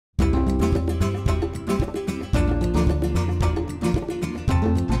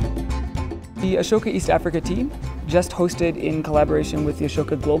The Ashoka East Africa team just hosted, in collaboration with the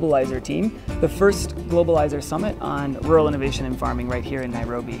Ashoka Globalizer team, the first Globalizer Summit on rural innovation and farming right here in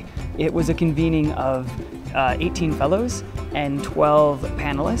Nairobi. It was a convening of 18 fellows and 12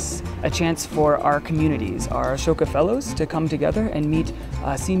 panelists, a chance for our communities, our Ashoka fellows, to come together and meet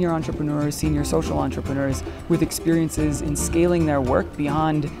senior entrepreneurs, senior social entrepreneurs with experiences in scaling their work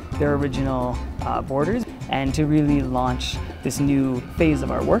beyond their original borders, and to really launch this new phase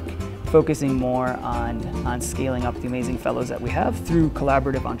of our work, focusing more on scaling up the amazing fellows that we have through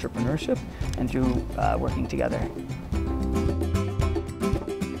collaborative entrepreneurship and through working together.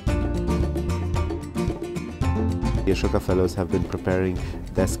 The Ashoka Fellows have been preparing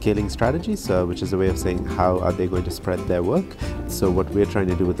their scaling strategies, which is a way of saying how are they going to spread their work. So what we're trying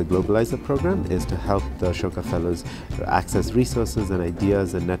to do with the Globalizer program is to help the Ashoka Fellows access resources and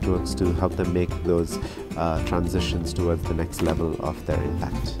ideas and networks to help them make those transitions towards the next level of their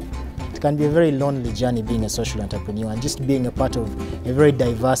impact. It can be a very lonely journey being a social entrepreneur, and just being a part of a very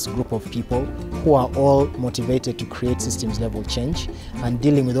diverse group of people who are all motivated to create systems level change and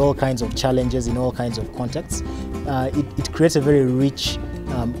dealing with all kinds of challenges in all kinds of contexts. It creates a very rich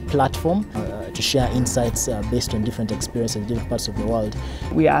platform to share insights based on different experiences in different parts of the world.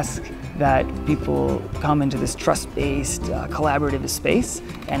 We ask that people come into this trust-based, collaborative space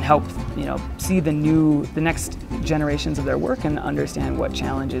and help, see the next generations of their work and understand what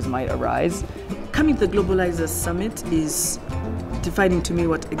challenges might arise. Coming to the Globalizer Summit is defining to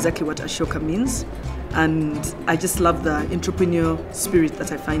me exactly what Ashoka means, and I just love the entrepreneurial spirit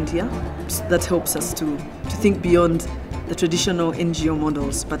that I find here. That helps us to think beyond the traditional NGO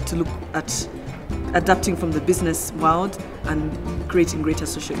models, but to look at adapting from the business world and creating greater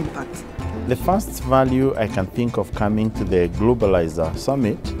social impact. The first value I can think of coming to the Globalizer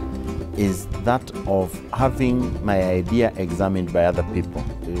Summit is that of having my idea examined by other people.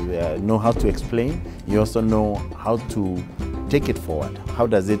 You know how to explain, you also know how to take it forward. How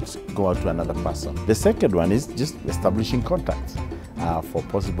does it go out to another person? The second one is just establishing contacts for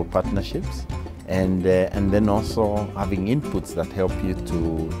possible partnerships, and then also having inputs that help you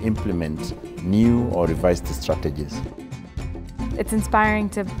to implement new or revised strategies. It's inspiring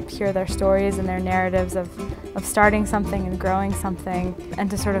to hear their stories and their narratives of starting something and growing something, and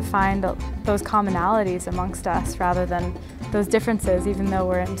to sort of find those commonalities amongst us rather than those differences, even though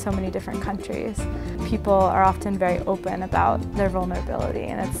we're in so many different countries. People are often very open about their vulnerability,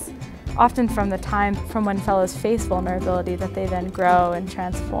 and it's often from when fellows face vulnerability that they then grow and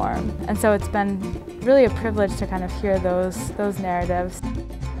transform. And so it's been really a privilege to kind of hear those narratives.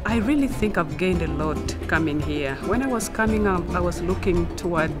 I really think I've gained a lot coming here. When I was coming up, I was looking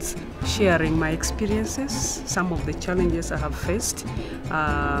towards sharing my experiences, some of the challenges I have faced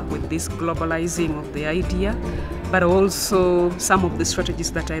with this globalizing of the idea, but also some of the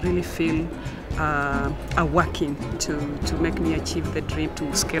strategies that I really feel are working to make me achieve the dream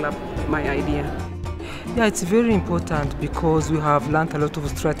to scale up my idea. Yeah, it's very important because we have learned a lot of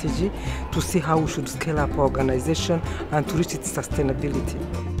strategy to see how we should scale up our organization and to reach its sustainability.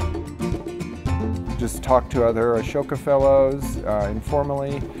 Just talk to other Ashoka Fellows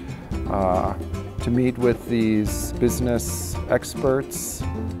informally, to meet with these business experts.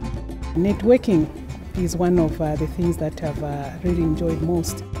 Networking is one of the things that I've really enjoyed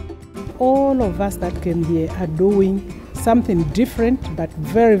most. All of us that came here are doing something different but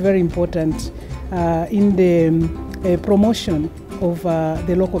very, very important in the promotion of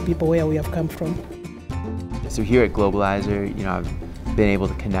the local people where we have come from. So here at Globalizer, I've been able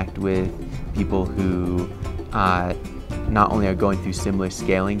to connect with people who not only are going through similar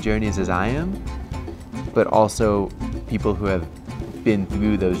scaling journeys as I am, but also people who have been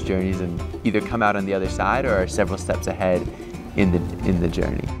through those journeys and either come out on the other side or are several steps ahead in the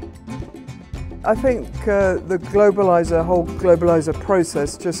journey. I think the whole Globalizer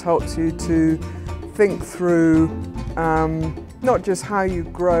process just helps you to think through not just how you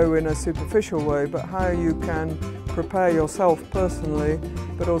grow in a superficial way, but how you can prepare yourself personally,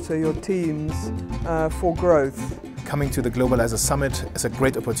 but also your teams for growth. Coming to the Globalizer Summit is a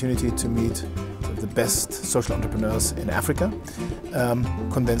great opportunity to meet the best social entrepreneurs in Africa,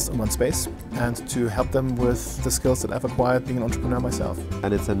 condensed in one space, and to help them with the skills that I've acquired being an entrepreneur myself.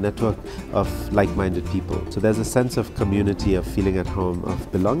 And it's a network of like-minded people. So there's a sense of community, of feeling at home,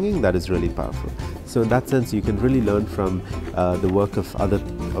 of belonging that is really powerful. So in that sense, you can really learn from the work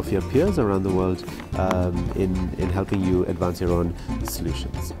of your peers around the world in helping you advance your own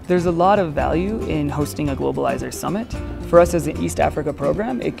solutions. There's a lot of value in hosting a Globalizer Summit. For us as an East Africa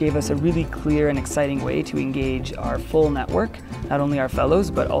program, it gave us a really clear and exciting way to engage our full network, not only our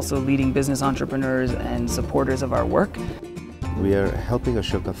fellows, but also leading business entrepreneurs and supporters of our work. we are helping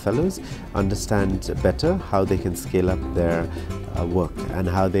Ashoka Fellows understand better how they can scale up their work and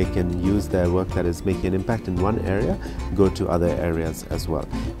how they can use their work that is making an impact in one area, go to other areas as well.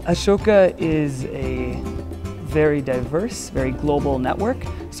 Ashoka is a very diverse, very global network.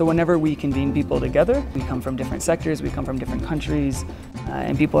 So whenever we convene people together, we come from different sectors, we come from different countries,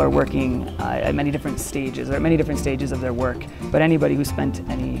 and people are working at many different stages, or at many different stages of their work. But anybody who spent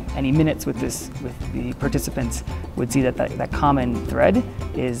any minutes with the participants would see that that common thread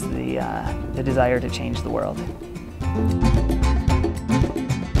is the desire to change the world.